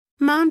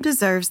Mom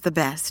deserves the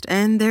best,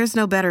 and there's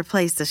no better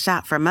place to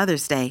shop for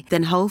Mother's Day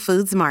than Whole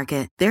Foods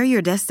Market. They're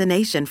your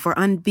destination for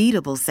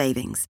unbeatable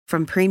savings,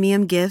 from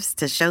premium gifts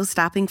to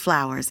show-stopping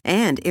flowers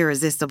and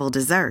irresistible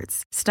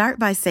desserts. Start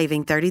by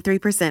saving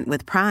 33%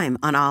 with Prime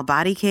on all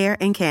body care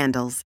and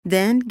candles.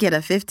 Then get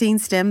a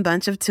 15-stem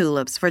bunch of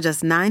tulips for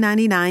just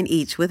 $9.99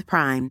 each with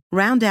Prime.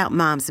 Round out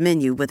Mom's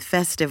menu with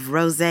festive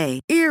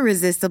rosé,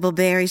 irresistible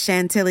berry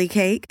chantilly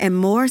cake, and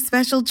more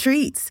special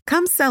treats.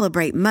 Come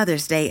celebrate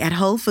Mother's Day at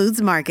Whole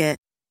Foods Market.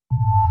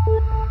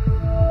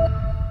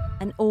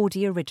 An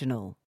Audi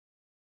original.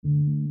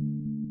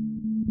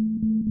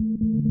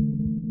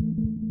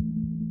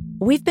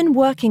 We've been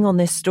working on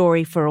this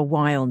story for a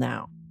while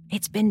now.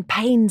 It's been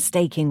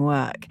painstaking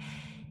work.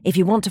 If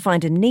you want to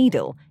find a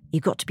needle,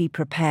 you've got to be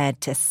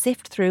prepared to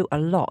sift through a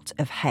lot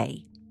of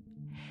hay.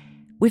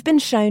 We've been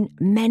shown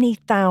many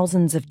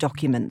thousands of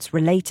documents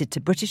related to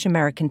British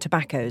American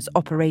Tobacco's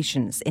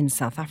operations in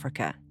South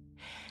Africa.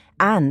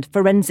 And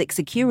Forensic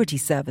Security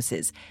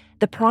Services,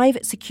 the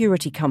private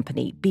security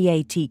company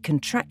BAT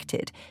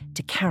contracted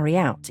to carry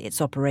out its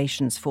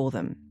operations for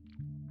them.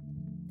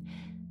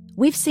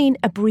 We've seen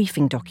a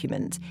briefing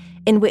document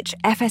in which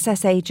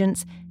FSS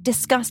agents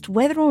discussed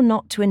whether or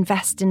not to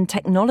invest in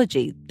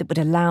technology that would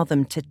allow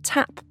them to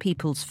tap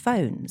people's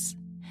phones.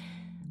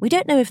 We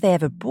don't know if they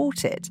ever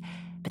bought it,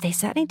 but they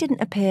certainly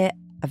didn't appear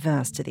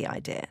averse to the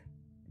idea.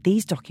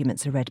 These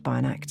documents are read by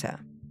an actor.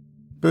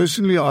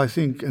 Personally, I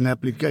think an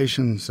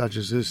application such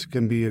as this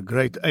can be a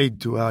great aid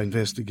to our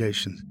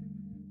investigations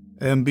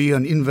and be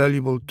an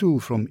invaluable tool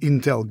from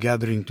intel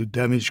gathering to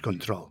damage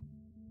control.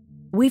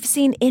 We've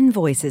seen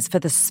invoices for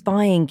the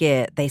spying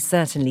gear they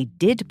certainly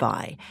did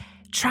buy,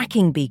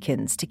 tracking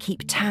beacons to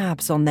keep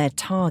tabs on their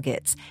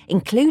targets,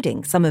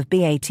 including some of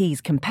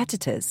BAT's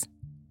competitors.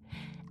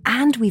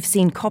 And we've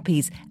seen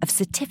copies of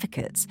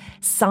certificates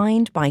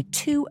signed by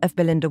two of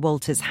Belinda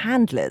Walters'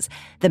 handlers,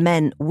 the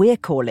men we're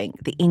calling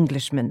the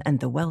Englishman and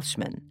the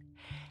Welshman.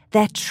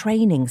 They're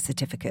training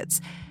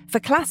certificates for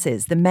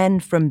classes the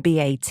men from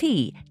BAT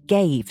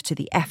gave to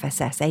the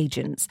FSS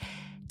agents,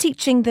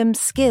 teaching them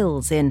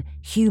skills in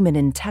human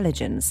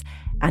intelligence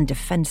and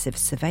defensive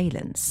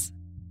surveillance.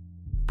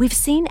 We've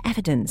seen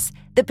evidence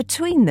that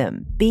between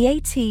them,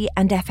 BAT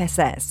and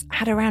FSS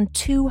had around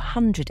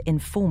 200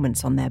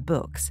 informants on their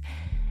books,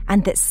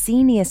 and that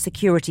senior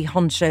security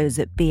honchos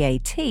at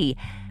BAT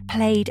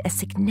played a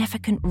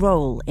significant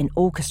role in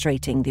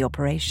orchestrating the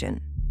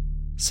operation.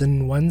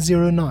 SIN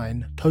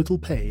 109, total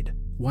paid,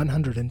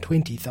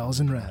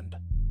 120,000 rand.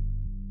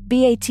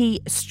 BAT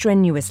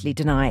strenuously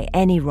deny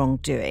any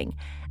wrongdoing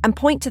and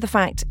point to the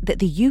fact that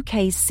the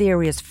UK's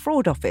Serious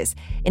Fraud Office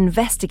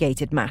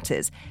investigated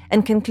matters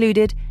and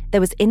concluded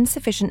there was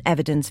insufficient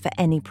evidence for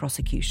any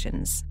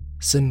prosecutions.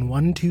 SIN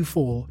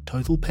 124,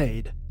 total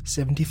paid,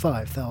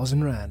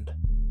 75,000 rand.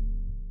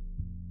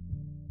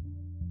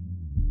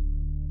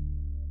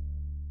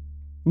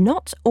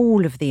 Not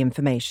all of the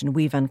information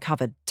we've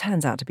uncovered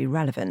turns out to be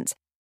relevant.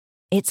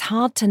 It's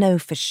hard to know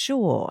for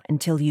sure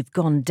until you've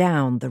gone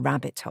down the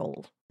rabbit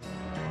hole.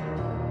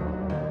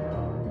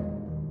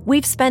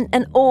 We've spent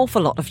an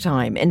awful lot of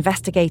time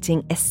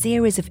investigating a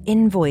series of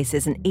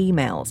invoices and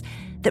emails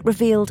that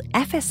revealed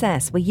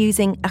FSS were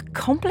using a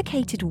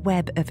complicated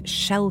web of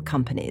shell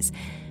companies,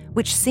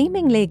 which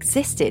seemingly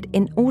existed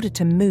in order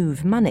to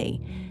move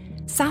money.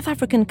 South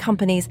African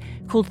companies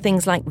called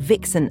things like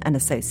Vixen and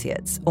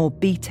Associates, or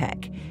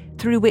BTEC,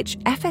 through which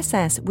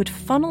FSS would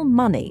funnel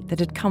money that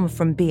had come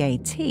from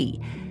BAT.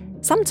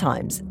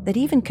 Sometimes they'd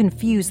even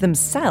confuse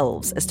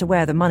themselves as to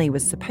where the money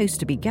was supposed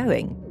to be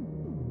going.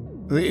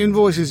 The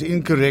invoice is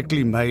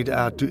incorrectly made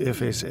out to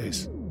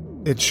FSS.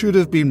 It should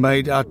have been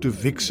made out to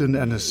Vixen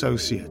and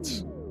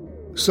Associates.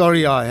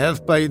 Sorry, I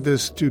have paid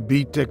this to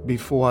BTEC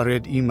before I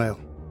read email.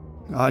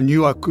 I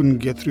knew I couldn't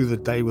get through the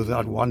day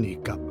without one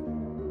hiccup.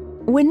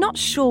 We're not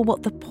sure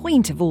what the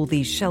point of all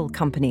these shell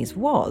companies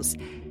was.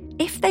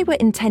 If they were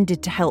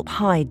intended to help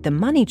hide the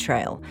money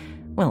trail,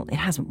 well, it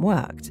hasn't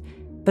worked.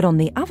 But on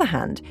the other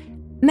hand,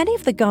 many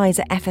of the guys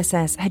at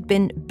FSS had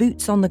been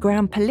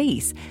boots-on-the-ground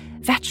police,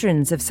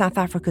 veterans of South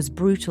Africa's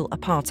brutal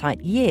apartheid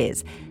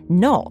years,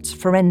 not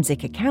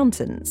forensic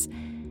accountants,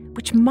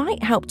 which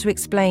might help to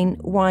explain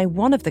why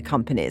one of the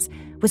companies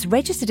was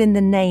registered in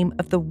the name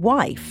of the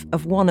wife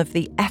of one of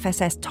the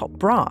FSS top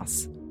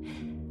brass.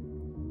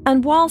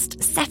 And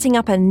whilst setting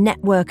up a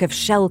network of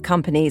shell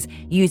companies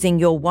using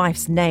your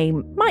wife's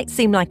name might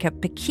seem like a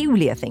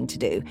peculiar thing to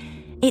do,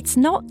 it's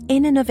not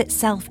in and of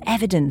itself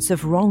evidence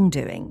of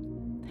wrongdoing.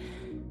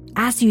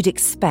 As you'd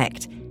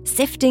expect,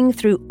 sifting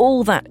through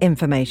all that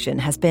information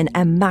has been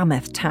a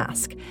mammoth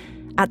task.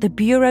 At the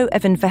Bureau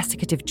of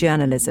Investigative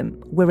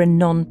Journalism, we're a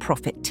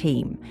non-profit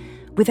team,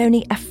 with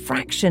only a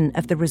fraction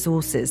of the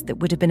resources that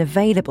would have been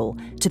available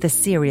to the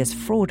Serious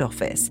Fraud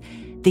Office,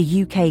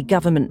 the UK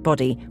government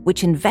body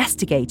which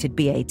investigated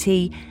BAT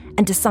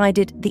and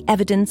decided the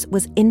evidence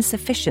was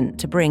insufficient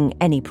to bring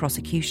any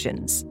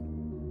prosecutions.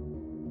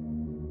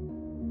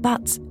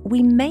 But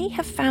we may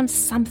have found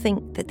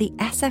something that the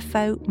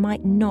SFO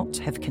might not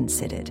have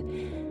considered.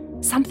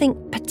 something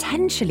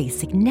potentially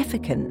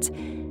significant.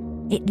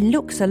 It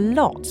looks a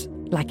lot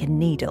like a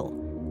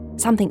needle,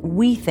 something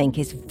we think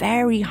is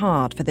very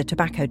hard for the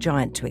tobacco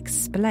giant to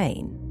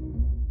explain.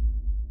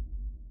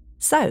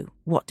 So,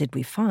 what did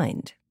we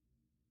find?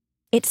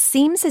 It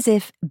seems as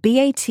if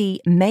BAT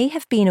may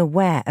have been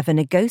aware of a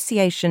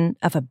negotiation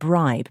of a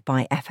bribe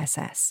by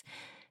FSS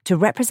to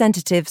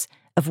representatives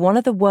of one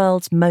of the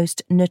world's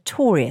most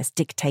notorious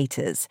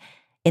dictators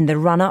in the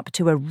run-up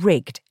to a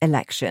rigged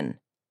election.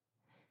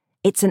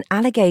 It's an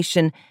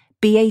allegation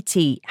BAT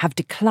have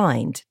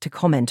declined to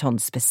comment on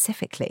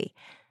specifically,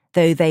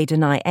 though they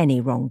deny any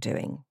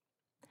wrongdoing.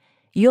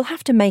 You'll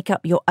have to make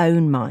up your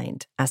own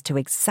mind as to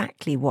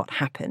exactly what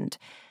happened,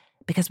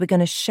 because we're going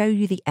to show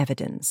you the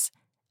evidence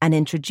and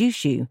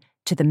introduce you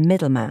to the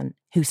middleman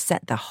who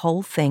set the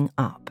whole thing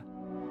up.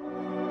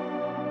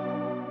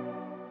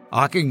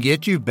 I can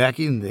get you back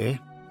in there,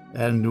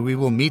 and we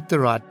will meet the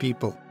right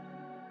people.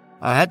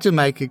 I had to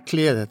make it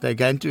clear that they're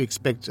going to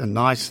expect a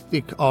nice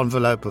thick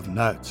envelope of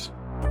notes.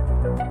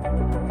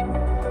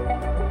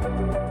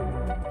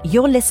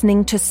 You're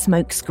listening to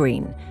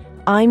Smokescreen.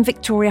 I'm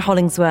Victoria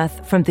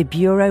Hollingsworth from the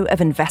Bureau of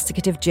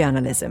Investigative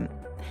Journalism.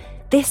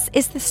 This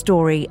is the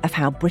story of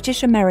how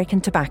British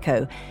American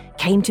Tobacco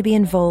came to be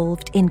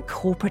involved in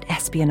corporate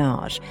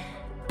espionage,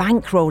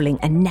 bankrolling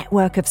a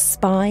network of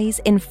spies,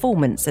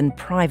 informants and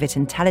private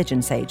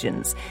intelligence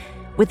agents,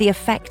 with the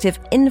effect of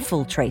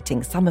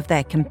infiltrating some of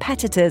their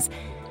competitors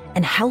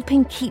and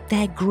helping keep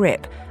their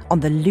grip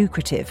on the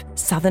lucrative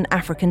Southern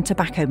African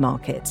tobacco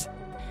market.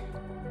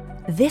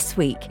 This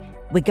week,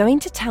 we're going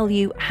to tell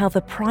you how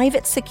the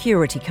private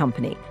security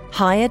company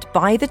hired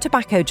by the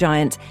tobacco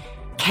giant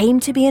came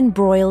to be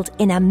embroiled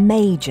in a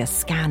major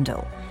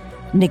scandal,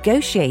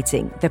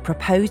 negotiating the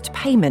proposed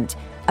payment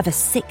of a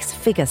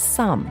six-figure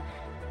sum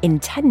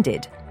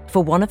intended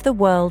for one of the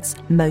world's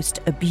most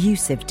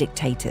abusive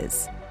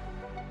dictators.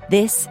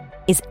 This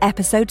is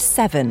Episode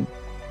 7,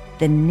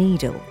 The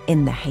Needle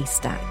in the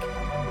Haystack.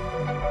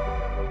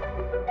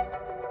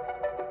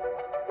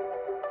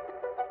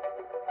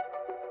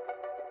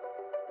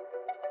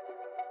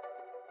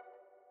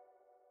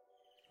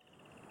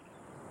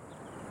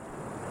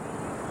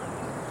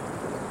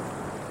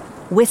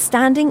 We're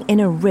standing in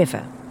a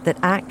river that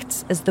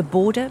acts as the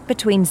border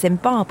between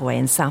Zimbabwe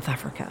and South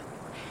Africa.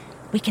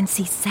 We can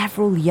see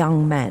several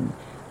young men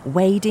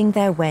wading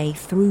their way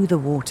through the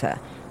water,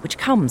 which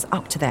comes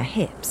up to their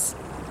hips.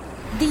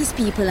 These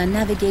people are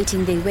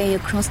navigating their way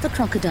across the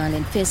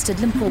crocodile-infested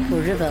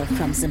Limpopo River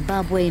from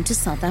Zimbabwe into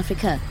South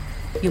Africa.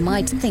 You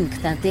might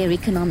think that they're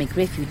economic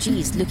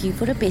refugees looking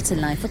for a better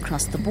life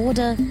across the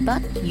border,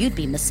 but you'd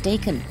be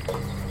mistaken.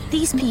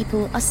 These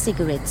people are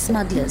cigarette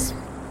smugglers.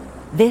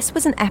 This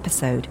was an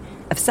episode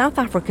of South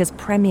Africa's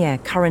premier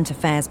current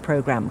affairs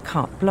programme,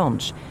 Carte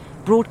Blanche,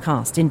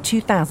 broadcast in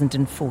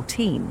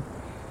 2014.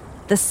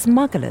 The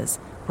smugglers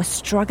were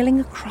struggling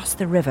across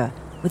the river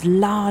with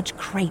large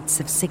crates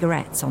of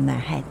cigarettes on their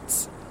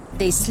heads.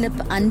 They slip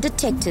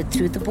undetected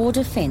through the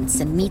border fence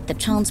and meet the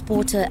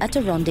transporter at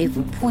a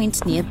rendezvous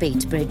point near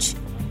Beitbridge.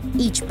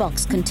 Each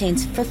box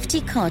contains 50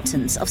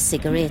 cartons of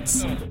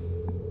cigarettes.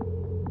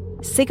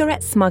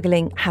 Cigarette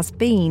smuggling has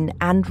been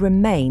and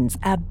remains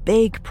a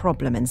big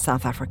problem in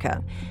South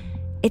Africa.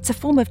 It's a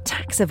form of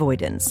tax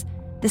avoidance.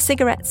 The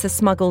cigarettes are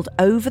smuggled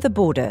over the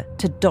border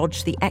to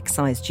dodge the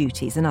excise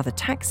duties and other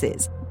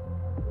taxes.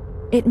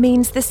 It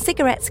means the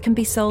cigarettes can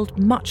be sold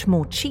much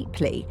more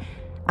cheaply,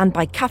 and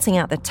by cutting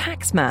out the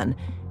taxman,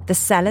 the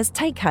sellers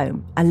take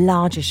home a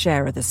larger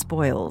share of the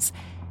spoils,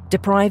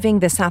 depriving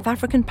the South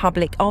African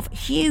public of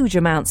huge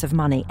amounts of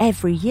money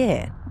every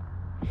year.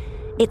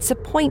 It's a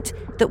point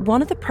that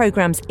one of the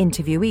programme's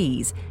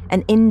interviewees,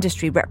 an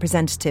industry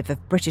representative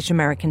of British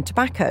American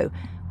Tobacco,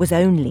 was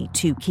only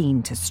too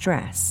keen to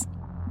stress.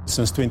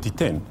 Since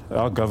 2010,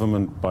 our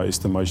government, by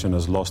estimation,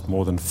 has lost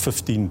more than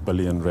 15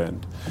 billion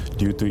rand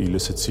due to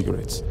illicit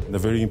cigarettes. The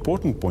very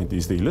important point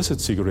is the illicit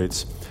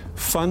cigarettes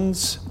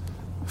funds,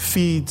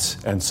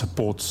 feeds and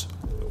supports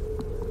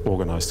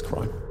organised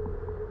crime.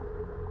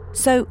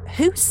 So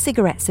whose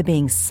cigarettes are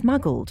being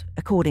smuggled,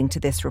 according to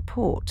this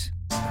report?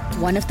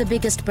 One of the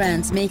biggest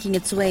brands making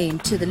its way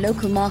into the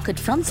local market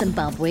from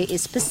Zimbabwe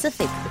is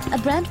Pacific, a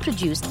brand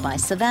produced by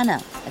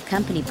Savannah, a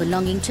company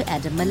belonging to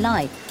Adam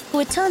Malai, who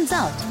it turns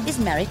out is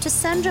married to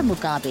Sandra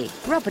Mugabe,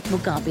 Robert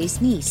Mugabe's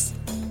niece.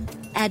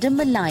 Adam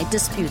Malai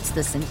disputes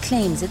this and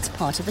claims it's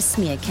part of a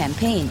smear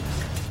campaign.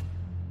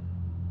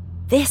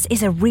 This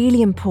is a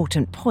really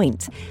important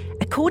point.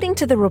 According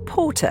to the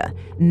reporter,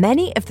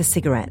 many of the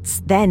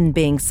cigarettes then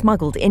being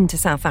smuggled into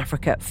South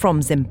Africa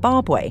from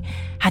Zimbabwe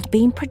had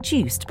been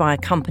produced by a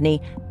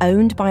company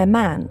owned by a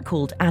man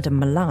called Adam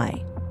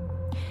Malai.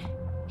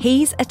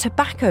 He's a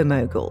tobacco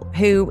mogul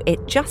who,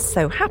 it just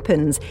so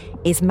happens,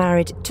 is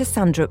married to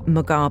Sandra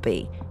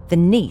Mugabe, the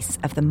niece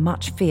of the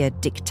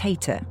much-feared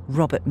dictator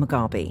Robert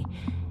Mugabe,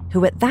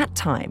 who at that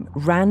time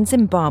ran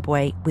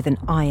Zimbabwe with an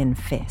iron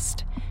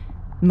fist.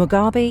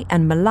 Mugabe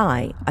and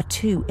Malai are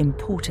two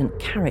important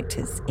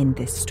characters in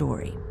this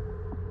story.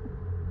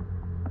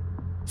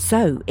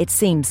 So it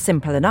seems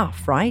simple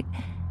enough, right?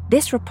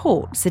 This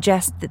report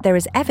suggests that there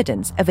is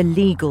evidence of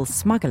illegal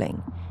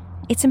smuggling.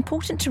 It's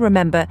important to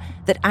remember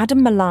that Adam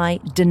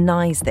Malai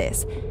denies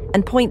this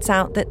and points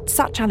out that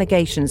such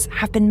allegations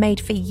have been made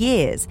for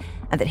years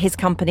and that his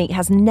company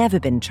has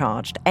never been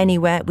charged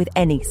anywhere with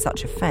any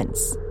such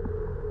offence.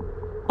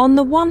 On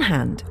the one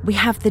hand, we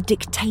have the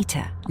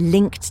dictator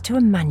linked to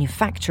a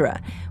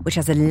manufacturer which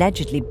has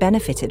allegedly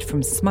benefited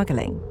from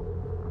smuggling.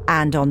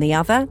 And on the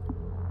other,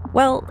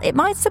 well, it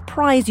might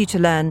surprise you to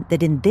learn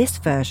that in this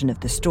version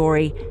of the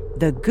story,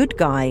 the good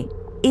guy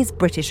is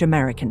British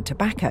American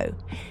Tobacco,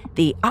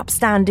 the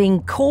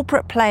upstanding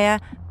corporate player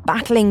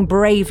battling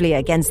bravely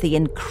against the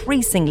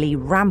increasingly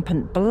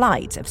rampant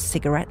blight of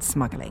cigarette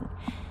smuggling.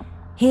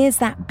 Here's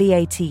that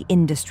BAT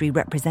industry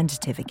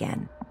representative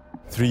again.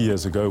 3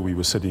 years ago, we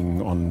were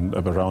sitting on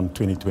around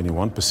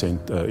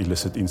 21%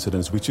 illicit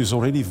incidents, which is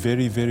already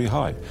very, very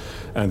high.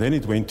 And then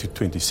it went to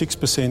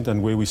 26%,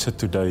 and where we sit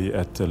today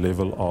at a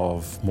level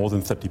of more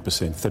than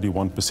 30%,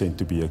 31%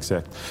 to be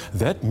exact.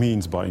 That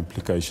means, by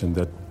implication,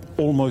 that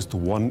almost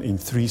 1 in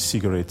 3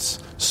 cigarettes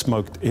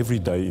smoked every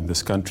day in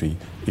this country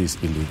is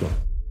illegal.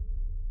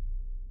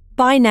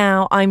 By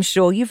now, I'm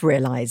sure you've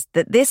realised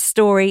that this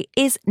story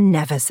is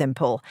never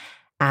simple.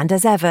 And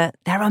as ever,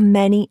 there are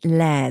many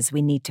layers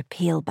we need to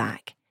peel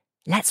back.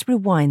 Let's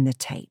rewind the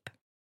tape.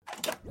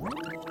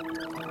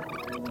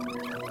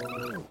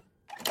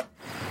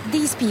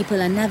 These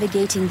people are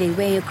navigating their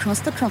way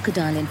across the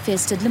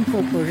crocodile-infested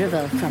Limpopo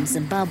River from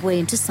Zimbabwe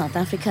into South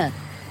Africa.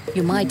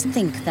 You might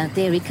think that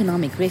they're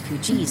economic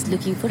refugees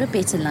looking for a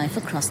better life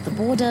across the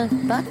border,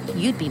 but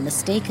you'd be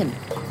mistaken.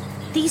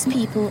 These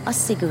people are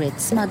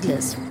cigarette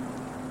smugglers.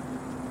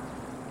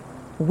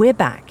 We're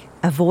back,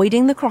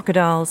 avoiding the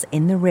crocodiles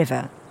in the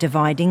river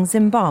dividing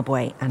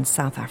Zimbabwe and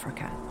South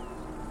Africa.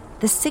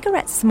 The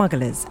cigarette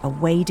smugglers are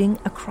wading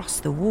across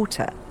the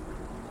water.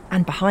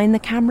 And behind the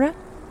camera,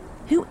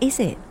 who is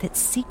it that's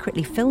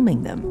secretly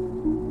filming them?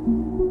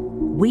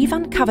 We've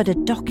uncovered a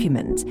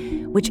document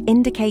which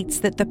indicates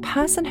that the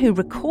person who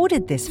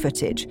recorded this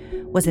footage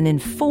was an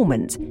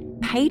informant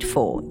paid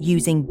for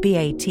using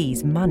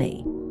BAT's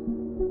money.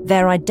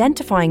 Their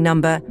identifying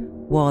number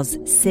was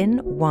SIN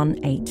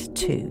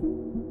 182.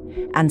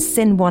 And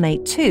SIN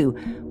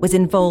 182 was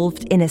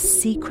involved in a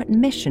secret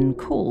mission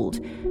called,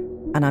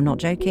 and I'm not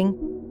joking,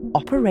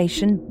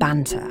 Operation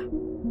Banter.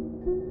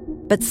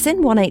 But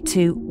SIN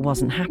 182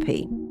 wasn't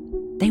happy.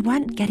 They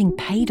weren't getting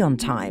paid on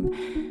time.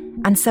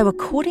 And so,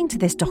 according to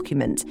this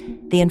document,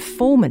 the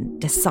informant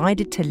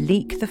decided to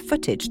leak the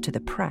footage to the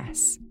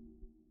press.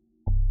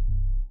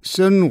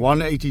 SIN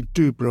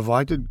 182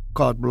 provided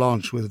carte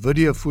blanche with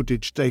video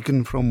footage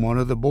taken from one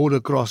of the border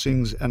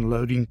crossings and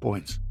loading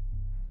points.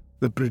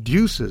 The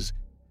producers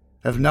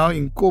have now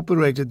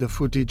incorporated the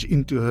footage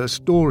into her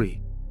story,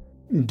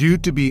 due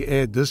to be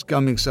aired this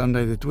coming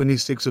Sunday, the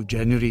 26th of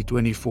January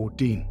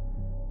 2014.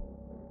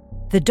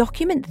 The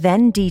document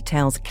then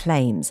details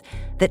claims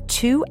that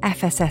 2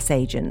 FSS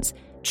agents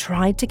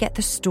tried to get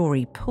the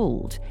story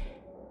pulled.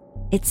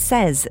 It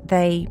says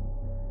they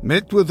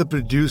met with the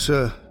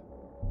producer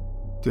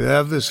to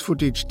have this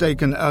footage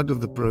taken out of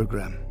the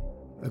program.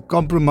 A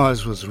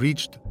compromise was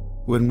reached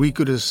when we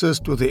could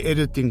assist with the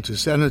editing to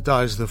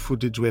sanitize the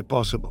footage where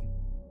possible.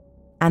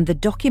 And the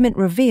document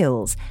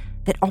reveals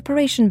that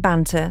Operation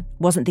Banter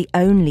wasn't the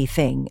only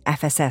thing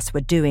FSS were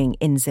doing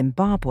in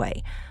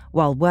Zimbabwe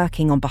while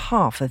working on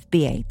behalf of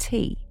BAT.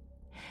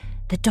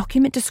 The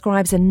document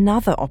describes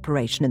another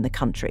operation in the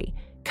country,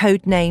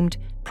 codenamed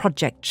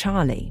Project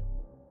Charlie.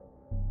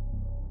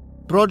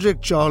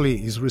 Project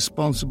Charlie is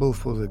responsible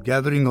for the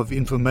gathering of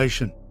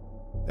information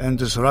and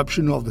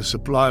disruption of the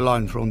supply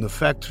line from the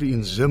factory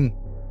in Zim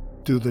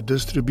to the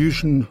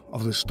distribution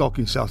of the stock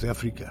in South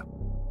Africa.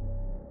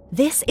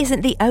 This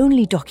isn't the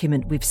only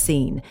document we've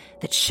seen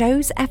that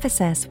shows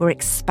FSS were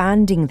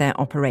expanding their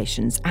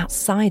operations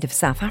outside of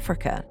South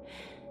Africa.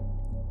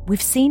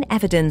 We've seen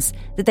evidence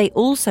that they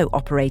also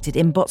operated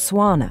in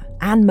Botswana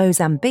and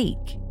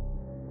Mozambique.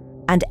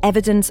 And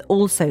evidence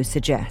also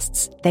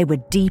suggests they were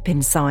deep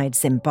inside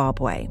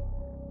Zimbabwe.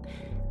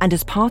 And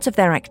as part of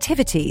their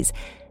activities,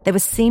 they were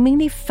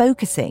seemingly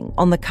focusing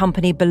on the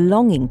company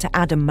belonging to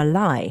Adam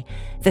Malai,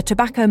 the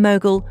tobacco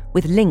mogul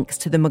with links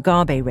to the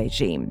Mugabe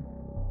regime.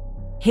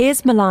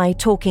 Here's Malai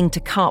talking to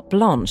Carte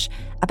Blanche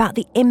about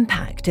the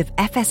impact of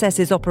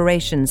FSS's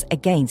operations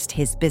against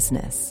his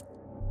business.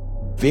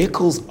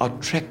 Vehicles are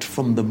tracked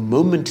from the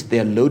moment they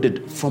are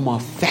loaded from our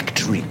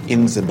factory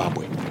in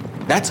Zimbabwe.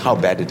 That's how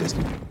bad it is.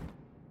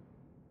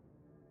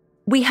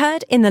 We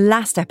heard in the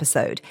last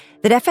episode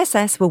that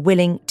FSS were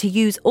willing to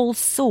use all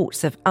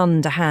sorts of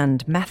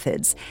underhand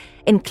methods,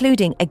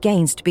 including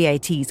against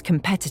BAT's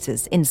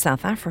competitors in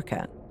South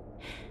Africa.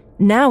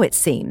 Now it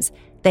seems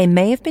they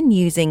may have been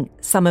using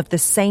some of the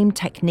same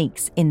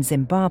techniques in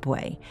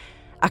Zimbabwe,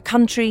 a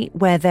country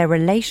where their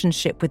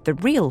relationship with the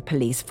real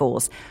police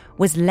force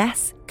was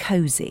less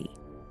cosy.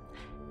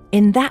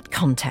 In that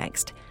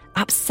context,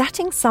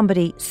 upsetting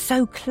somebody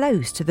so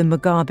close to the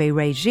Mugabe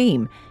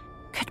regime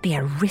could be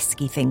a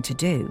risky thing to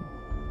do.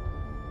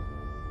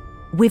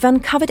 We've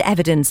uncovered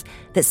evidence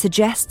that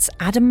suggests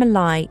Adam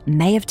Malai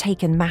may have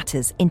taken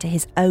matters into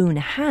his own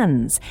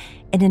hands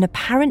in an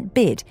apparent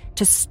bid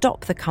to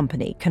stop the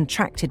company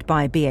contracted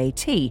by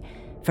BAT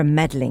from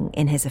meddling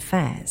in his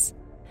affairs.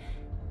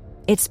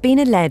 It's been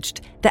alleged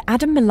that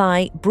Adam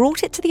Malai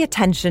brought it to the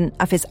attention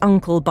of his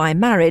uncle by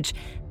marriage,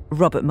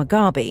 Robert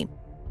Mugabe,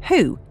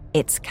 who,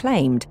 it's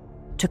claimed,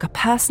 took a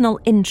personal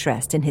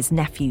interest in his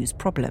nephew's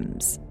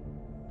problems.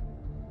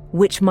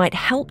 Which might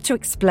help to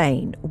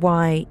explain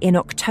why, in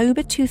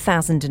October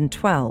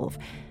 2012,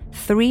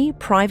 3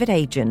 private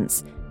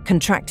agents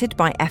contracted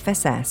by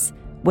FSS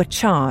were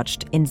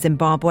charged in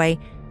Zimbabwe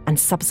and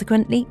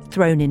subsequently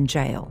thrown in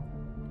jail,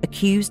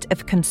 accused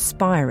of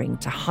conspiring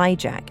to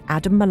hijack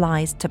Adam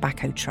Malai's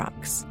tobacco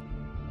trucks.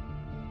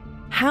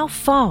 How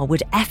far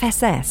would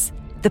FSS,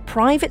 the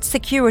private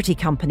security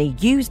company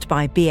used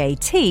by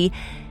BAT,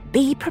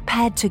 be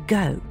prepared to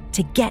go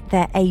to get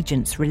their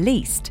agents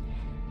released?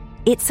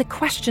 It's a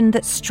question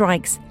that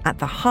strikes at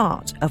the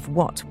heart of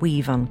what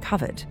we've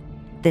uncovered,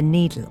 the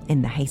needle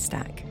in the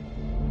haystack.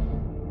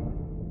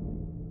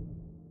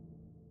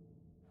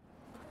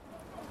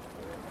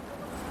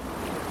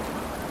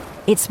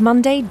 It's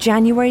Monday,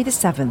 January the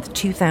 7th,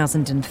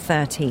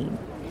 2013.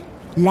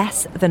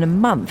 Less than a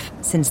month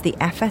since the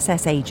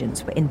FSS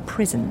agents were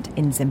imprisoned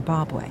in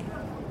Zimbabwe.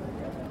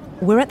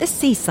 We're at the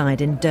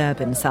seaside in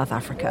Durban, South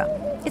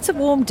Africa. It's a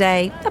warm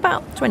day,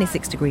 about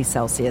 26 degrees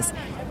Celsius.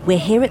 We're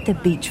here at the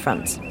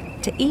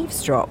beachfront to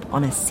eavesdrop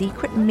on a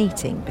secret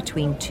meeting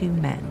between 2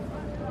 men.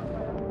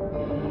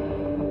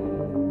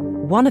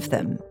 One of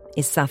them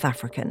is South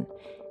African.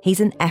 He's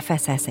an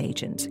FSS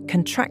agent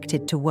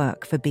contracted to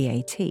work for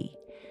BAT.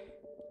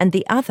 And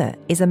the other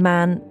is a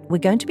man we're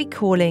going to be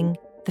calling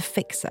the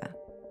Fixer.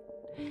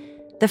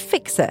 The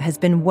Fixer has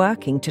been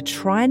working to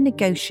try and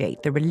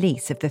negotiate the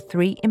release of the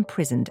 3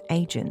 imprisoned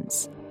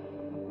agents.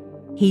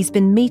 He's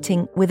been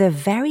meeting with a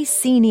very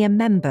senior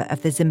member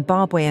of the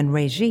Zimbabwean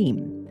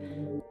regime.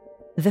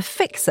 The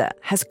Fixer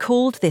has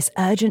called this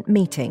urgent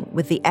meeting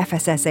with the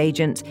FSS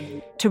agent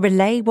to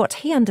relay what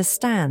he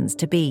understands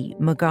to be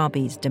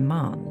Mugabe's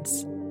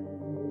demands.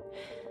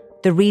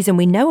 The reason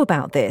we know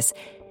about this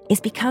is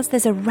because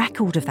there's a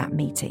record of that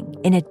meeting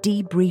in a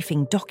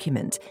debriefing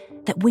document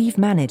that we've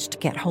managed to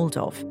get hold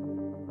of.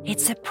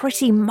 It's a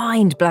pretty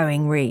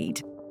mind-blowing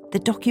read. The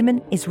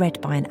document is read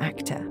by an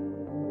actor.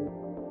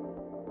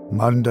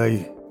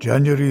 Monday,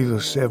 January the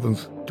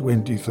 7th,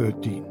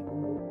 2013.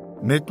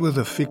 Met with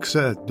the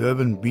Fixer at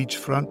Durban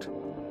beachfront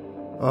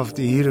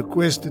after he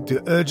requested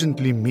to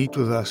urgently meet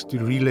with us to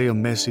relay a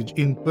message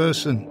in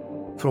person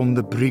from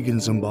the brig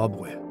in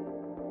Zimbabwe.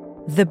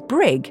 The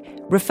brig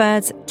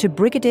refers to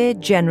Brigadier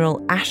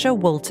General Asher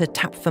Walter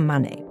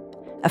Tapfamane,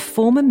 a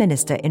former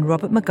minister in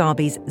Robert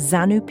Mugabe's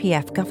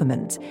ZANU-PF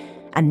government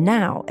and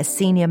now a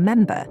senior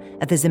member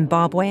of the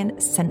Zimbabwean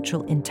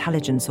Central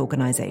Intelligence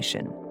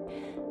Organization.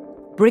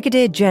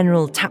 Brigadier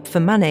General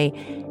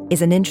Tapfamane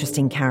is an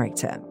interesting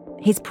character.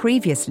 He's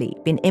previously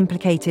been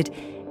implicated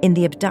in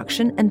the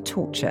abduction and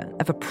torture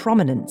of a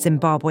prominent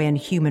Zimbabwean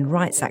human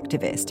rights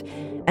activist,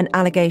 an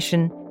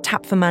allegation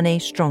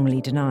Tapfamane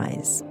strongly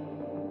denies.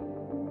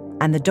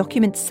 And the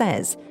document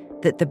says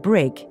that the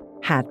brig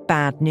had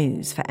bad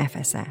news for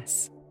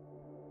FSS.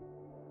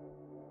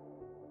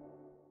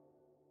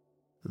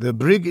 The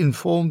brig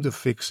informed the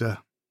Fixer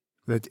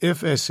that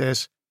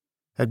FSS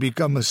had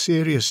become a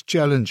serious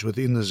challenge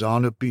within the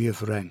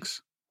ZANU-PF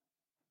ranks.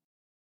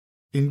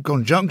 In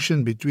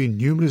conjunction between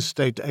numerous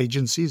state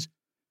agencies,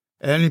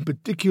 and in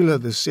particular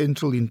the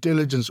Central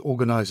Intelligence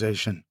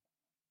Organization,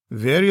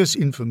 various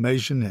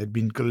information had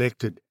been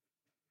collected,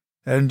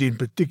 and in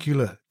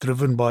particular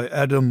driven by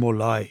Adam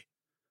Malai,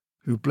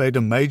 who played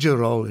a major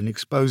role in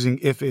exposing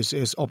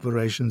FSS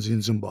operations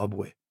in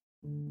Zimbabwe.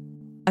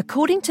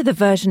 According to the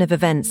version of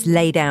events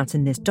laid out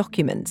in this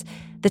document,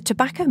 the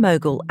tobacco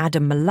mogul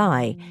Adam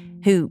Malai,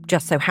 who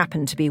just so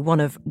happened to be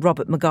one of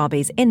Robert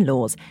Mugabe's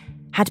in-laws,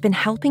 had been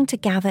helping to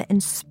gather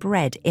and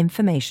spread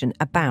information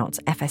about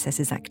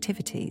FSS's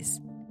activities.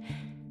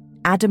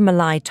 Adam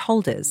Malai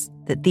told us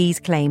that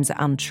these claims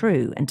are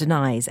untrue and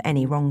denies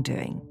any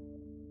wrongdoing.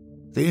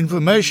 The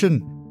information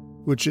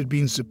which had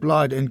been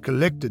supplied and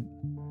collected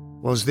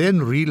was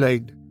then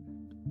relayed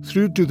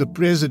through to the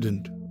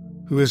President,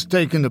 who has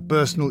taken a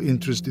personal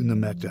interest in the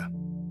matter.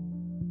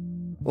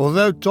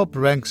 Although top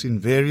ranks in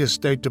various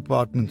state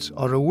departments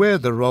are aware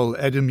of the role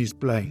Adam is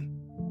playing,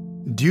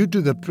 due to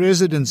the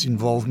President's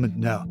involvement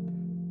now,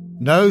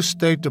 no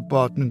State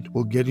Department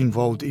will get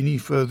involved any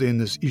further in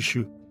this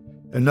issue,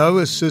 and no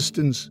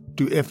assistance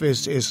to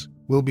FSS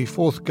will be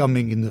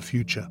forthcoming in the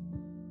future.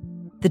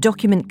 The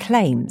document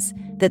claims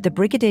that the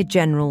Brigadier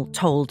General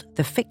told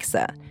the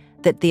Fixer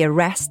that the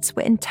arrests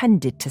were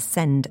intended to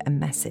send a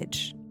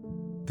message.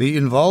 The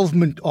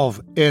involvement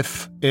of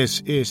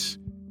FSS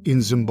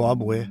in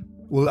Zimbabwe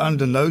will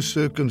under no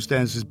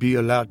circumstances be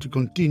allowed to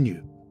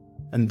continue,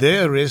 and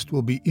their arrest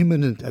will be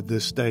imminent at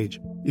this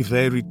stage if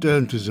they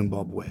return to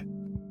Zimbabwe.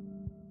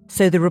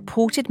 So the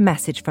reported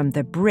message from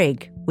the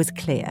brig was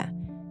clear.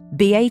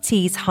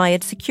 BAT's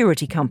hired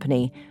security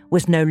company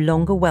was no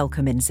longer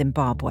welcome in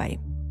Zimbabwe.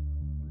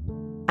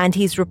 And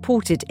he's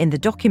reported in the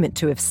document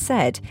to have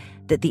said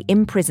that the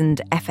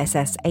imprisoned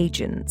FSS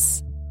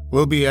agents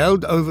will be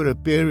held over a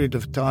period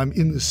of time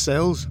in the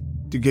cells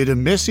to get a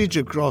message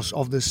across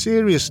of the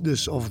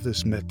seriousness of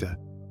this matter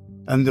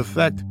and the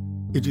fact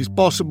it is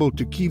possible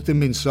to keep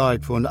them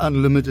inside for an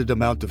unlimited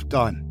amount of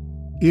time,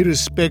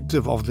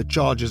 irrespective of the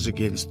charges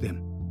against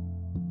them.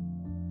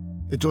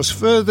 It was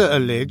further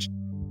alleged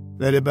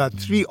that about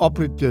 3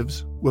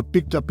 operatives were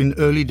picked up in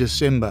early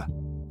December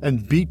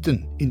and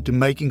beaten into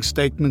making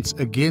statements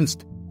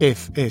against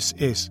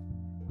FSS.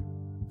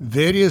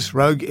 Various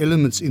rogue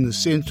elements in the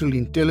Central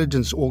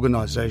Intelligence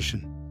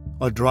Organization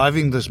are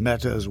driving this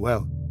matter as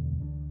well.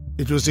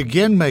 It was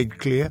again made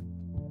clear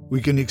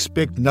we can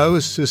expect no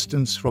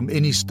assistance from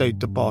any State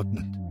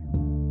Department.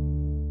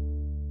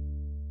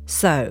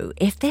 So,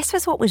 if this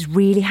was what was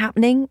really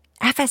happening,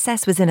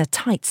 FSS was in a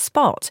tight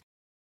spot.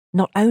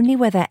 Not only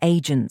were their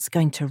agents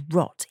going to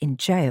rot in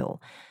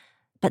jail,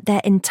 but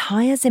their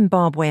entire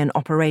Zimbabwean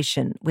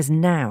operation was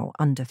now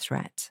under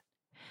threat.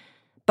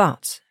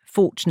 But,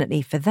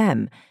 fortunately for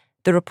them,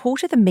 the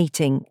report of the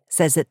meeting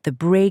says that the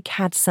Brig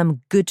had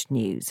some good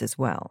news as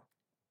well.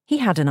 He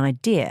had an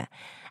idea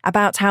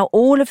about how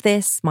all of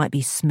this might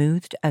be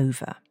smoothed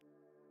over.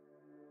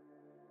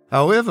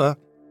 However,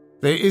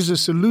 there is a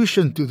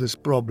solution to this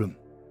problem.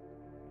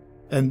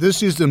 And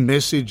this is the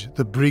message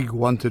the Brig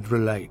wanted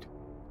relayed.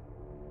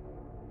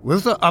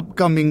 With the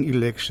upcoming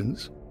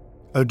elections,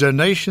 a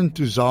donation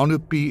to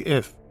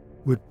ZANU-PF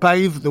would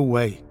pave the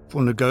way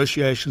for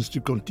negotiations to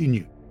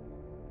continue.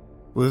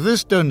 With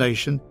this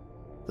donation,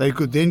 they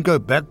could then go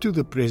back to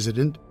the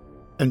president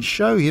and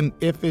show him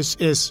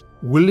FSS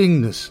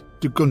willingness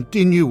to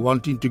continue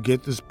wanting to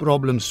get this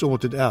problem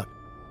sorted out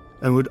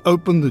and would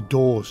open the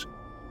doors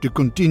to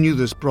continue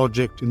this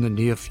project in the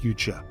near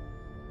future.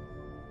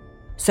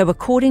 So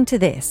according to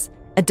this,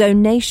 a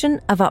donation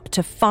of up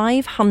to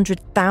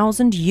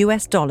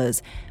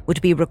 $500,000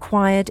 would be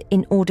required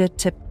in order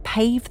to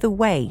pave the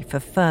way for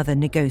further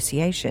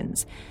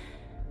negotiations.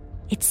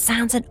 It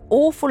sounds an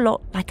awful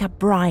lot like a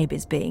bribe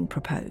is being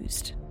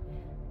proposed.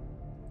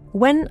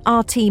 When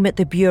our team at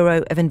the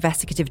Bureau of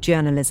Investigative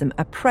Journalism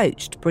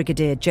approached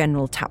Brigadier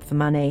General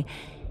Tapfamane,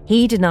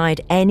 he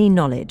denied any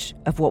knowledge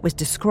of what was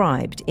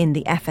described in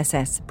the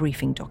FSS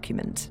briefing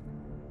document.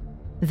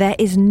 There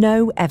is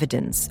no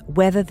evidence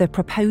whether the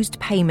proposed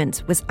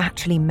payment was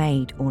actually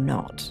made or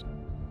not.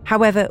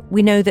 However,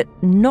 we know that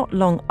not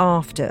long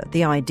after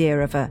the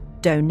idea of a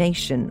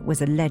donation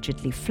was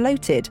allegedly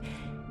floated,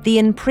 the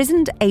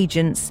imprisoned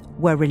agents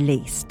were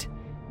released,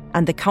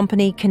 and the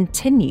company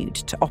continued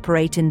to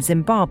operate in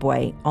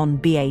Zimbabwe on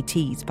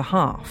BAT's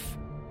behalf.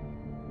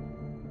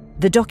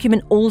 The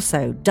document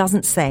also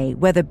doesn't say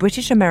whether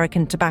British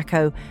American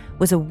Tobacco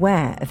was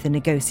aware of the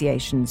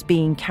negotiations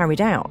being carried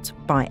out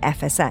by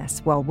FSS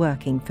while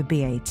working for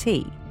BAT.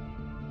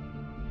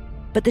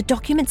 But the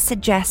document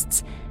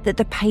suggests that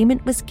the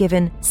payment was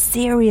given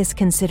serious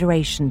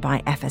consideration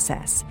by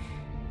FSS.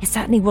 It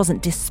certainly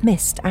wasn't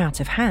dismissed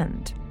out of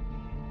hand.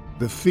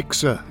 The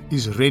fixer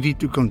is ready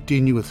to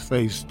continue with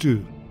Phase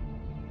 2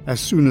 as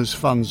soon as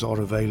funds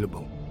are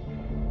available.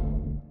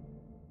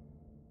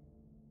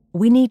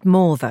 We need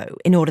more, though,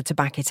 in order to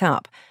back it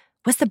up.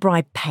 Was the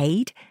bribe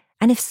paid?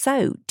 And if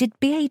so, did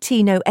BAT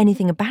know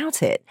anything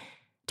about it?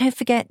 Don't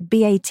forget,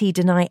 BAT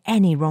deny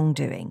any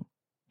wrongdoing.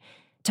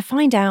 To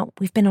find out,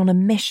 we've been on a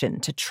mission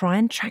to try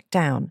and track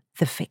down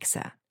the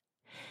fixer.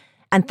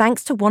 And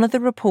thanks to one of the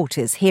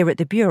reporters here at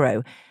the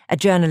Bureau, a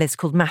journalist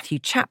called Matthew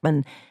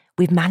Chapman,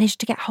 we've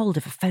managed to get hold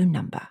of a phone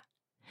number.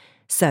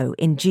 So,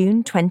 in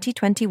June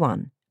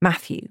 2021,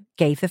 Matthew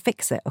gave the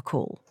fixer a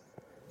call.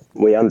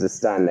 We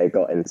understand they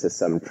got into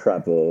some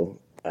trouble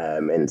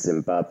in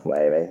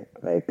Zimbabwe.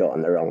 They got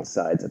on the wrong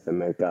side of the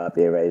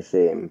Mugabe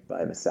regime,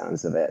 by the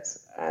sounds of it.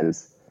 And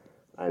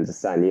I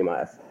understand you might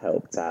have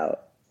helped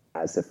out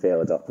as a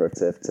field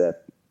operative to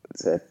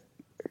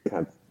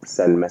kind of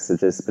send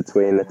messages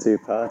between the two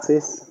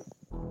parties.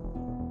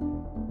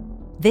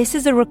 This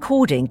is a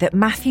recording that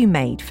Matthew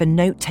made for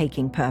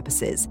note-taking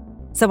purposes,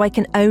 so I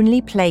can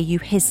only play you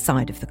his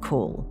side of the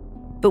call.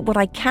 But what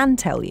I can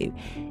tell you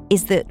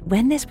is that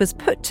when this was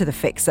put to the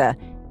fixer,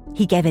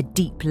 he gave a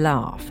deep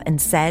laugh and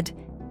said,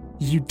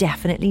 "You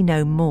definitely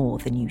know more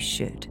than you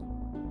should."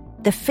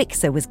 The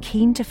fixer was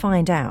keen to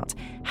find out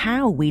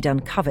how we'd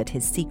uncovered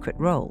his secret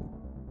role.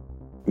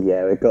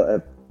 Yeah, we got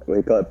a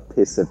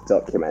piece of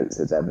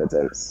documented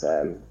evidence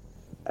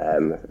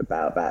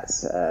about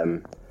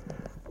that.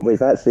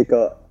 We've actually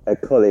got a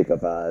colleague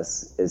of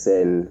ours is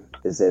in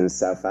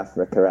South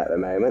Africa at the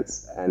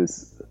moment, and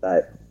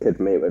could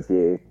meet with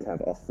you kind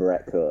of off the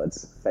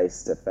records,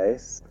 face to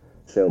face.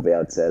 She'll be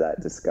able to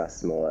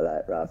discuss more,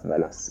 rather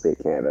than us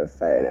speaking over the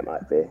phone. It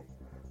might be.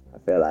 I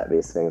feel like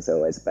these things are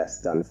always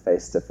best done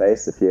face to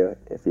face. If you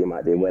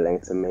might be willing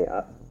to meet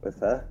up with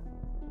her.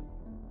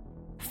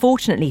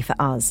 Fortunately for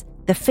us,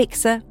 the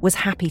fixer was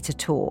happy to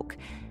talk,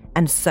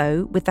 and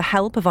so, with the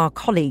help of our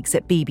colleagues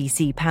at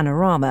BBC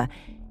Panorama,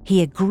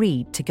 he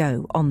agreed to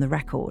go on the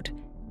record,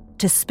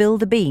 to spill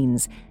the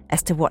beans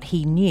as to what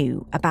he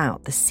knew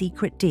about the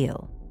secret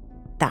deal.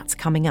 That's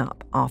coming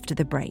up after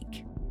the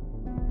break.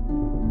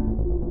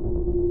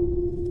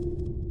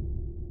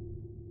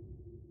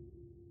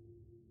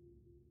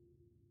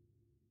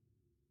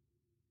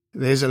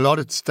 There's a lot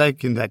at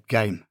stake in that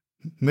game.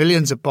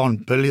 Millions upon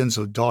billions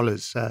of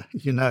dollars.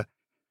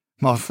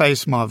 My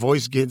face, my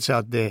voice gets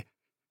out there.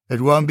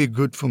 It won't be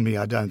good for me,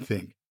 I don't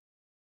think.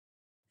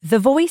 The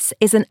voice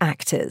is an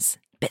actor's,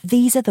 but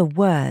these are the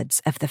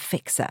words of the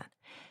fixer,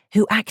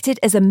 who acted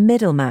as a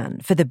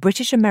middleman for the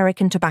British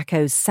American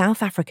Tobacco's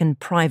South African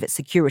private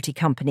security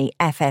company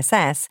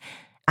FSS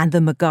and the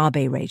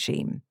Mugabe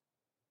regime.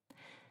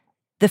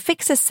 The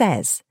fixer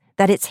says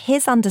that it's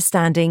his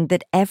understanding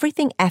that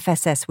everything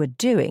FSS were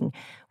doing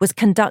was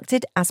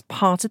conducted as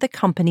part of the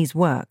company's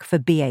work for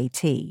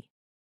BAT.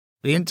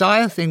 The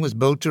entire thing was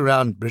built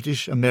around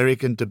British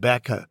American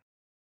Tobacco,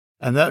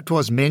 and that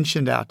was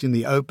mentioned out in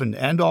the open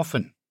and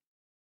often.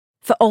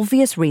 For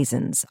obvious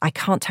reasons, I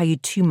can't tell you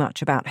too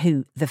much about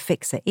who the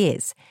fixer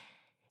is.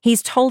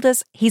 He's told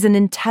us he's an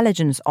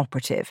intelligence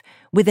operative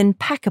with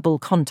impeccable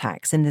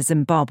contacts in the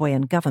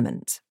Zimbabwean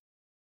government.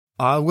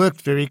 I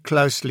worked very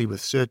closely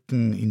with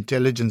certain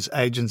intelligence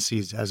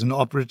agencies as an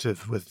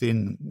operative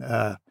within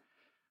the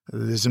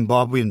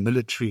Zimbabwean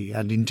military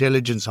and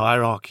intelligence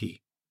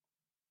hierarchy.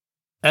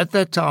 At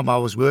that time, I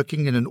was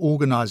working in an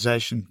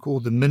organization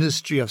called the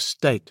Ministry of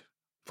State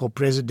for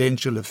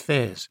Presidential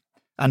Affairs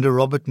under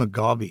Robert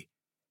Mugabe.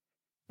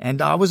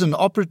 And I was an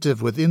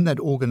operative within that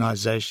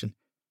organization.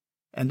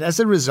 And as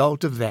a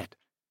result of that,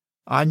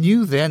 I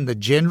knew then the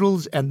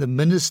generals and the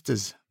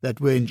ministers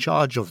that were in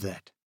charge of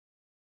that.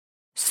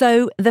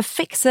 So the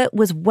fixer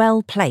was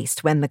well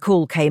placed when the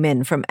call came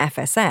in from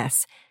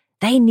FSS.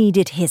 They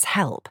needed his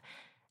help.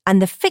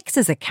 And the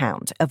fixer's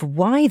account of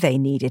why they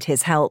needed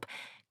his help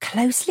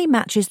closely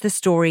matches the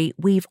story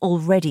we've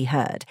already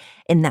heard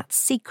in that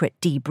secret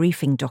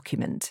debriefing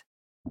document.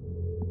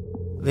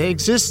 There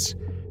exists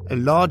a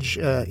large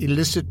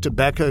illicit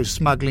tobacco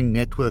smuggling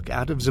network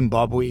out of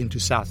Zimbabwe into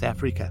South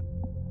Africa.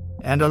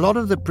 And a lot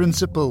of the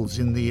principals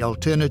in the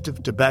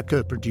alternative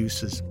tobacco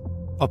producers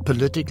are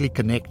politically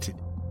connected.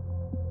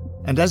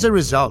 And as a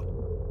result,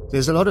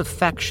 there's a lot of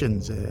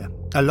factions,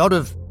 a lot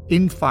of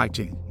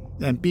infighting,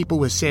 and people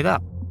were set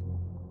up.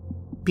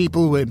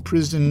 People were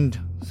imprisoned,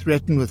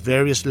 threatened with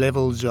various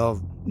levels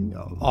of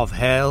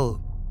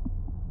hell.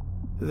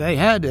 They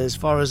had, as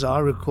far as I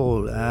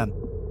recall,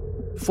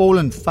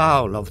 fallen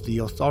foul of the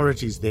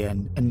authorities there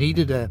and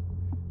needed a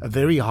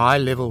very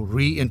high-level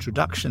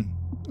reintroduction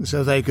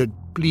so they could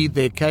plead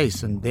their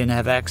case and then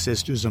have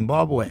access to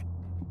Zimbabwe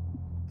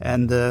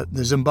and the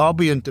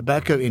Zimbabwean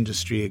tobacco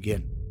industry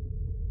again.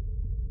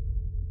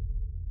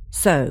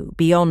 So,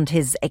 beyond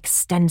his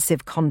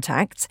extensive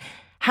contacts,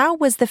 how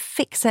was the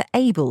fixer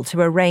able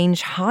to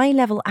arrange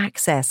high-level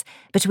access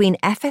between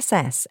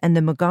FSS and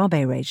the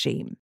Mugabe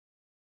regime?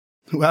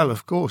 Well,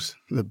 of course,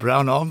 the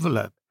brown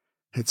envelope.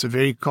 It's a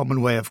very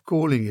common way of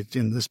calling it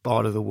in this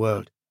part of the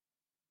world.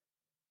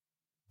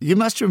 You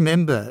must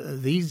remember,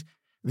 these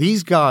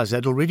guys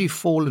had already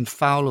fallen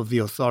foul of the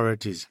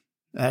authorities.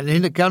 And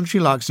in a country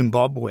like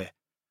Zimbabwe,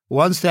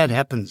 once that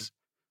happens,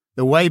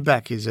 the way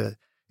back is a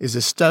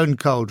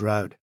stone-cold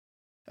road.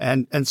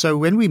 And so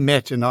when we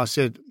met and I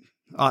said,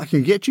 I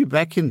can get you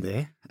back in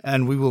there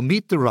and we will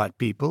meet the right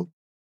people,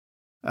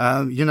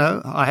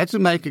 I had to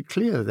make it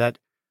clear that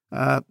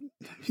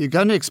you're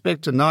going to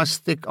expect a nice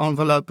thick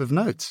envelope of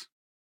notes.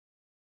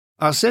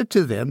 I said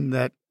to them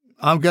that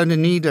I'm going to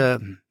need a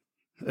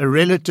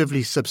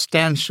relatively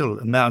substantial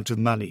amount of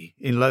money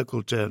in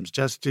local terms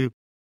just to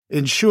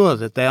ensure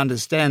that they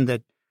understand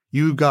that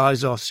you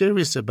guys are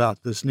serious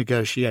about this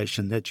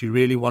negotiation, that you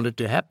really want it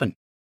to happen.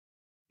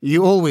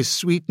 You always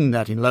sweeten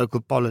that in local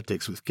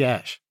politics with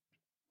cash.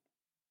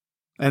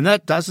 And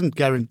that doesn't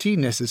guarantee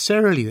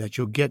necessarily that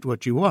you'll get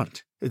what you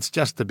want. It's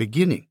just the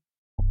beginning.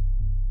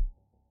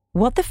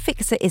 What the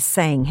fixer is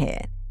saying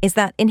here is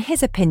that, in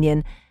his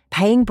opinion,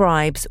 paying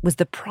bribes was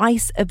the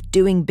price of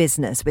doing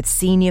business with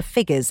senior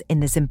figures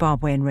in the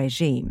Zimbabwean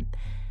regime.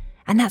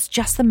 And that's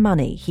just the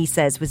money he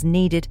says was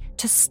needed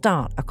to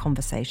start a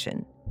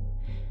conversation.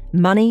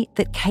 Money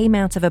that came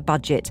out of a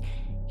budget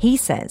he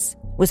says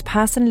was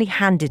personally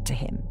handed to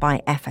him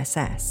by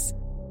FSS.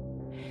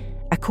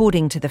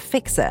 According to the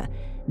fixer,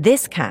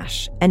 this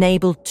cash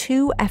enabled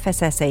 2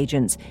 FSS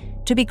agents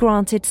to be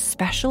granted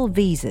special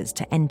visas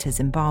to enter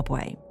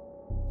Zimbabwe.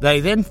 They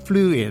then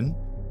flew in,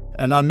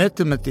 and I met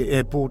them at the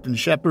airport and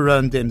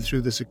chaperoned them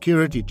through the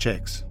security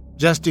checks,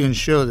 just to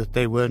ensure that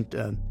they weren't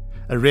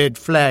red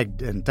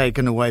flagged and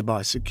taken away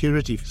by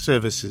security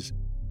services.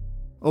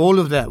 All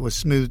of that was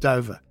smoothed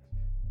over.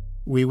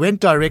 We went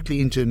directly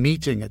into a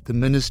meeting at the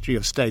Ministry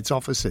of State's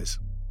offices.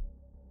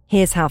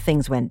 Here's how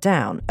things went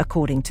down,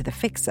 according to the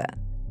fixer.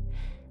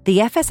 The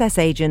FSS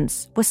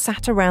agents were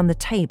sat around the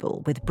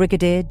table with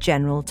Brigadier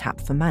General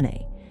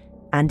Tapfamane,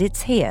 and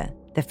it's here,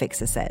 the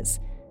fixer says,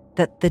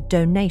 that the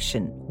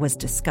donation was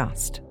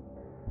discussed.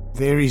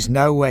 There is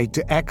no way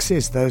to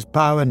access those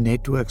power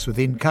networks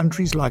within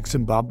countries like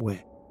Zimbabwe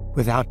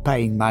without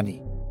paying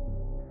money.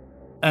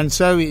 And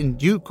so in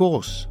due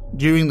course,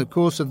 during the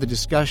course of the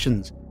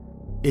discussions,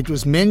 it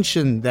was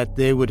mentioned that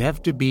there would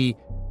have to be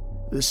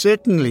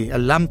certainly a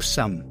lump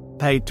sum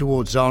paid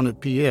towards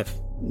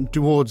ZANU-PF,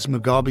 towards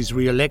Mugabe's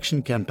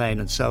re-election campaign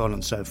and so on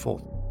and so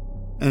forth.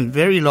 And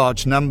very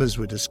large numbers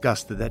were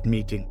discussed at that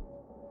meeting,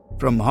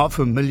 from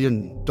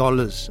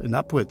 $500,000 and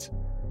upwards.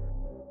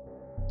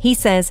 He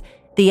says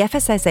the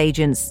FSS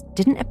agents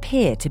didn't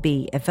appear to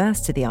be averse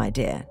to the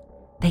idea.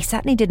 They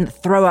certainly didn't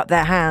throw up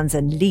their hands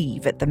and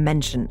leave at the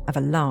mention of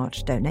a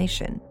large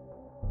donation.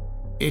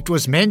 It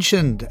was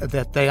mentioned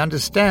that they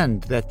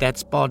understand that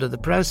that's part of the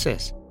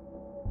process,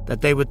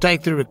 that they would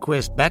take the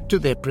request back to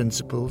their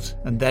principals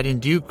and that in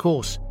due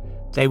course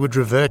they would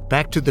revert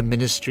back to the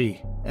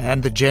ministry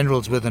and the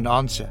generals with an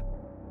answer.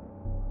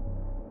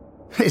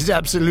 There's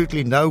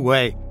absolutely no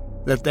way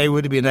that they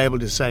would have been able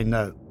to say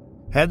no.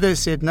 Had they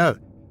said no,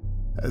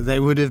 they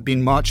would have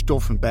been marched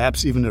off and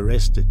perhaps even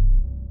arrested.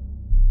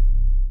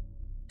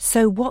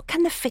 So what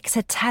can the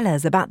fixer tell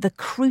us about the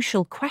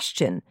crucial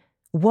question,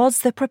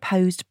 was the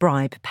proposed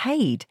bribe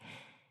paid?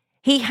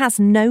 He has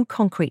no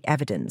concrete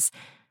evidence,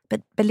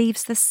 but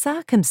believes the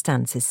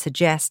circumstances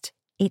suggest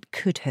it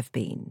could have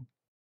been.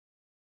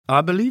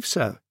 I believe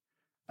so.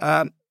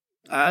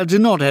 I do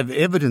not have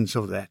evidence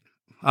of that.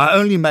 I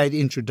only made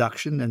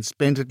introduction and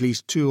spent at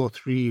least 2 or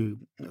 3,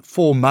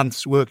 4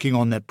 months working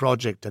on that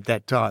project at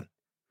that time.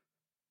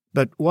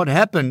 But what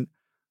happened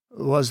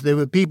was there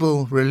were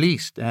people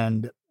released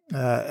and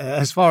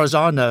as far as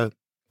I know,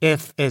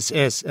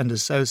 FSS and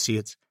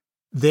associates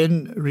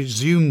then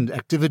resumed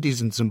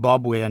activities in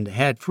Zimbabwe and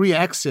had free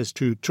access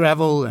to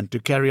travel and to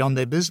carry on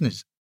their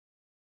business.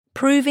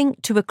 Proving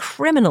to a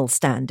criminal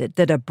standard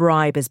that a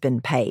bribe has been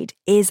paid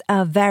is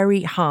a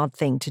very hard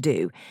thing to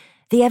do.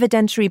 The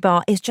evidentiary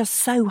bar is just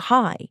so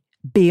high,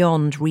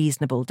 beyond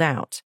reasonable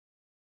doubt.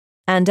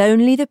 And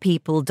only the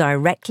people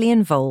directly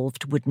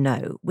involved would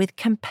know with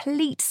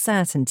complete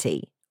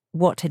certainty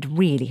what had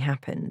really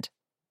happened.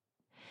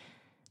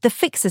 The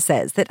fixer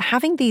says that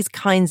having these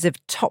kinds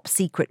of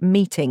top-secret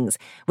meetings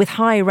with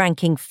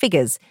high-ranking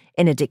figures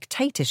in a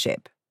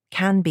dictatorship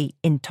can be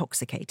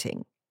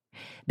intoxicating.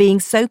 Being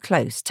so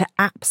close to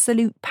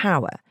absolute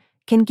power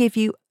can give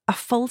you a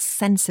false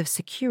sense of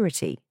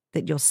security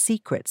that your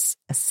secrets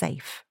are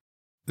safe.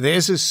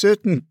 There's a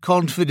certain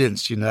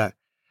confidence,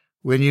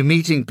 when you're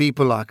meeting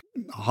people like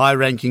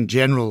high-ranking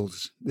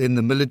generals in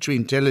the military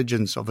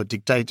intelligence of a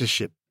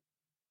dictatorship.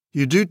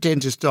 You do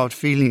tend to start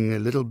feeling a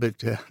little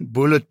bit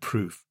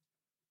bulletproof.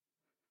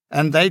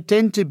 And they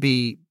tend to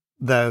be,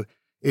 though,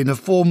 in a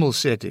formal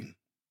setting.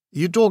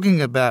 You're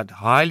talking about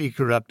highly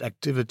corrupt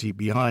activity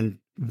behind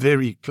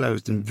very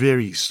closed and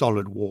very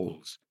solid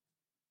walls.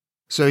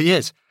 So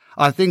yes,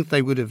 I think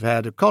they would have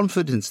had a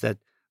confidence that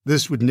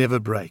this would never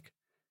break.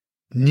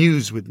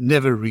 News would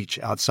never reach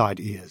outside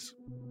ears.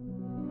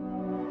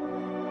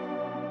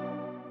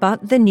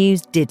 But the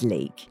news did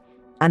leak,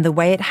 and the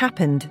way it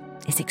happened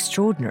is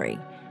extraordinary.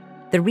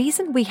 The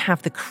reason we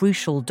have the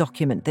crucial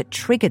document that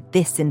triggered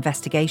this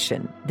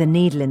investigation, the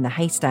needle in the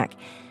haystack,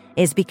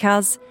 is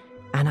because,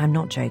 and I'm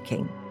not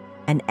joking,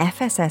 an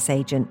FSS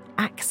agent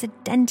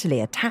accidentally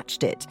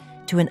attached it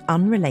to an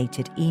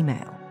unrelated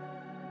email.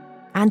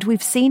 And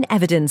we've seen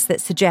evidence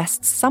that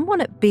suggests someone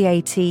at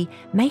BAT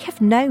may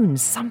have known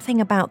something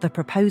about the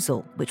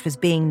proposal which was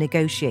being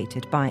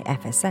negotiated by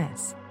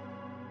FSS.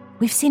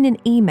 We've seen an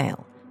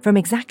email from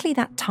exactly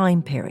that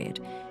time period,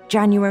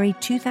 January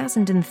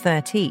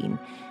 2013,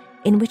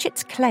 in which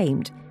it's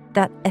claimed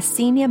that a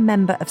senior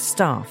member of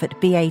staff at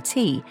BAT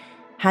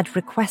had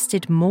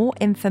requested more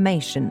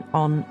information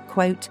on,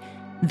 quote,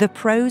 the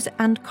pros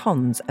and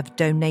cons of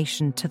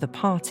donation to the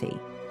party.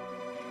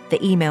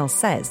 The email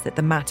says that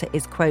the matter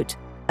is, quote,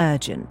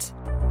 urgent.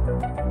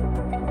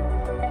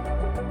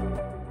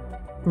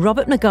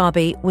 Robert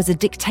Mugabe was a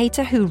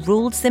dictator who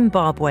ruled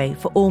Zimbabwe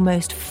for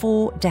almost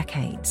 4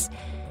 decades.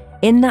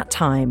 In that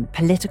time,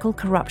 political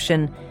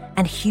corruption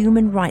and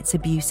human rights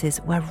abuses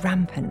were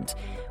rampant,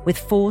 with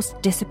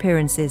forced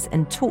disappearances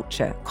and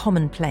torture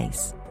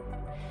commonplace.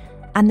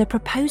 And the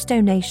proposed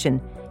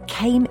donation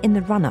came in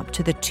the run-up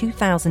to the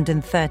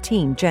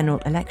 2013 general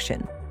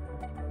election.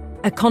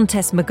 A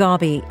contest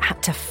Mugabe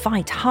had to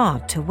fight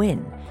hard to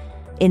win.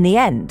 In the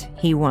end,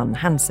 he won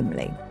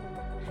handsomely.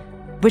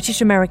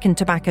 British American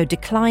Tobacco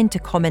declined to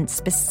comment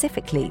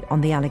specifically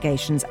on the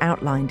allegations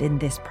outlined in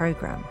this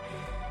programme.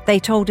 They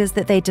told us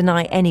that they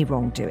deny any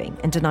wrongdoing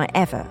and deny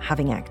ever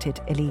having acted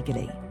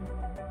illegally.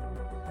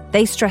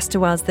 They stressed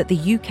to us that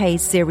the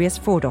UK's Serious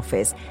Fraud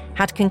Office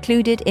had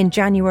concluded in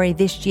January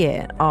this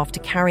year, after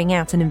carrying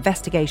out an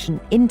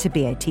investigation into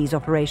BAT's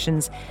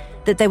operations,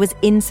 that there was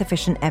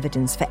insufficient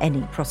evidence for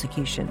any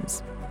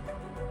prosecutions.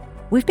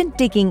 We've been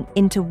digging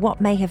into what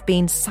may have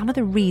been some of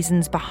the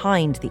reasons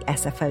behind the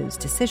SFO's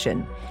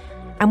decision,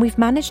 and we've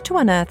managed to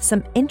unearth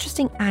some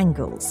interesting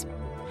angles.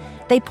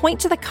 They point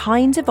to the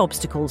kinds of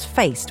obstacles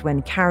faced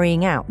when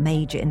carrying out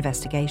major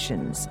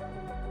investigations.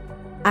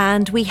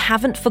 And we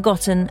haven't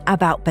forgotten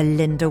about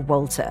Belinda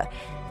Walter,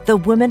 the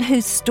woman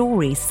whose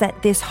story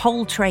set this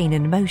whole train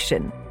in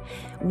motion.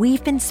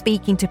 We've been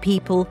speaking to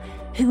people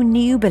who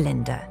knew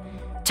Belinda,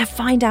 to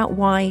find out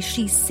why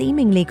she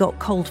seemingly got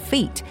cold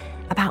feet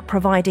about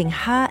providing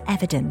her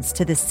evidence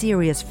to the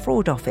Serious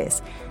Fraud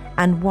Office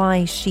and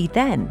why she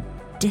then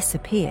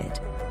disappeared.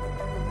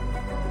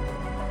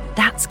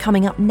 That's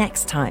coming up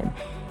next time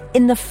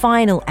in the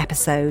final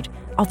episode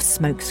of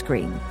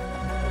Smokescreen.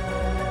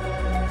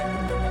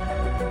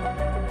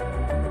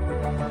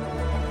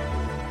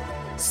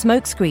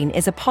 Smokescreen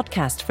is a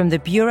podcast from the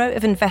Bureau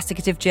of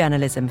Investigative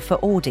Journalism for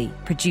Audi,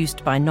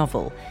 produced by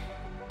Novel.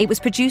 It was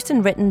produced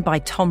and written by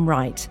Tom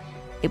Wright.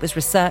 It was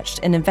researched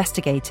and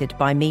investigated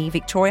by me,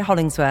 Victoria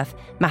Hollingsworth,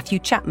 Matthew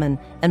Chapman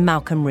and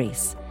Malcolm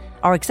Rees.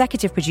 Our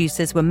executive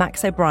producers were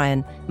Max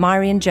O'Brien,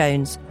 Myrian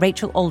Jones,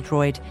 Rachel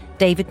Oldroyd,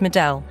 David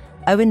Medell,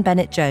 Owen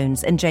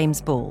Bennett-Jones and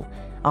James Ball.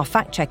 Our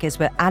fact-checkers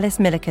were Alice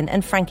Milliken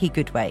and Frankie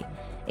Goodway.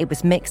 It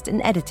was mixed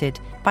and edited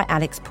by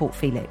Alex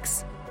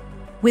Portfelix.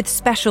 With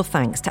special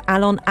thanks to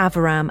Alon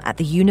Avaram at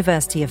the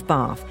University of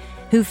Bath,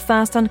 who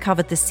first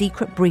uncovered the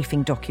secret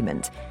briefing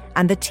document,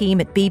 and the team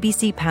at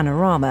BBC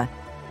Panorama,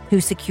 who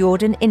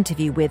secured an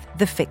interview with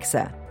The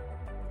Fixer.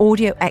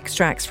 Audio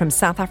extracts from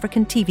South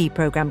African TV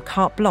programme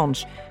Carte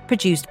Blanche,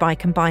 produced by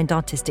Combined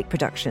Artistic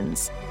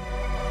Productions.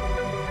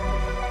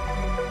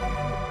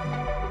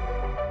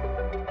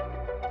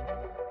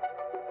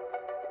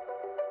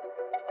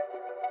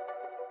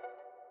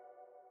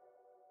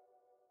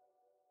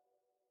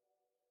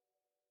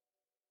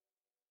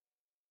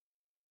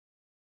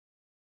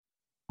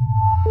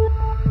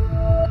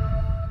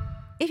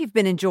 If you've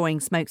been enjoying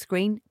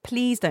Smokescreen,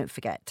 please don't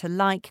forget to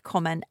like,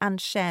 comment and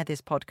share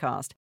this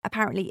podcast.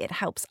 Apparently it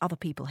helps other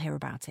people hear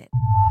about it.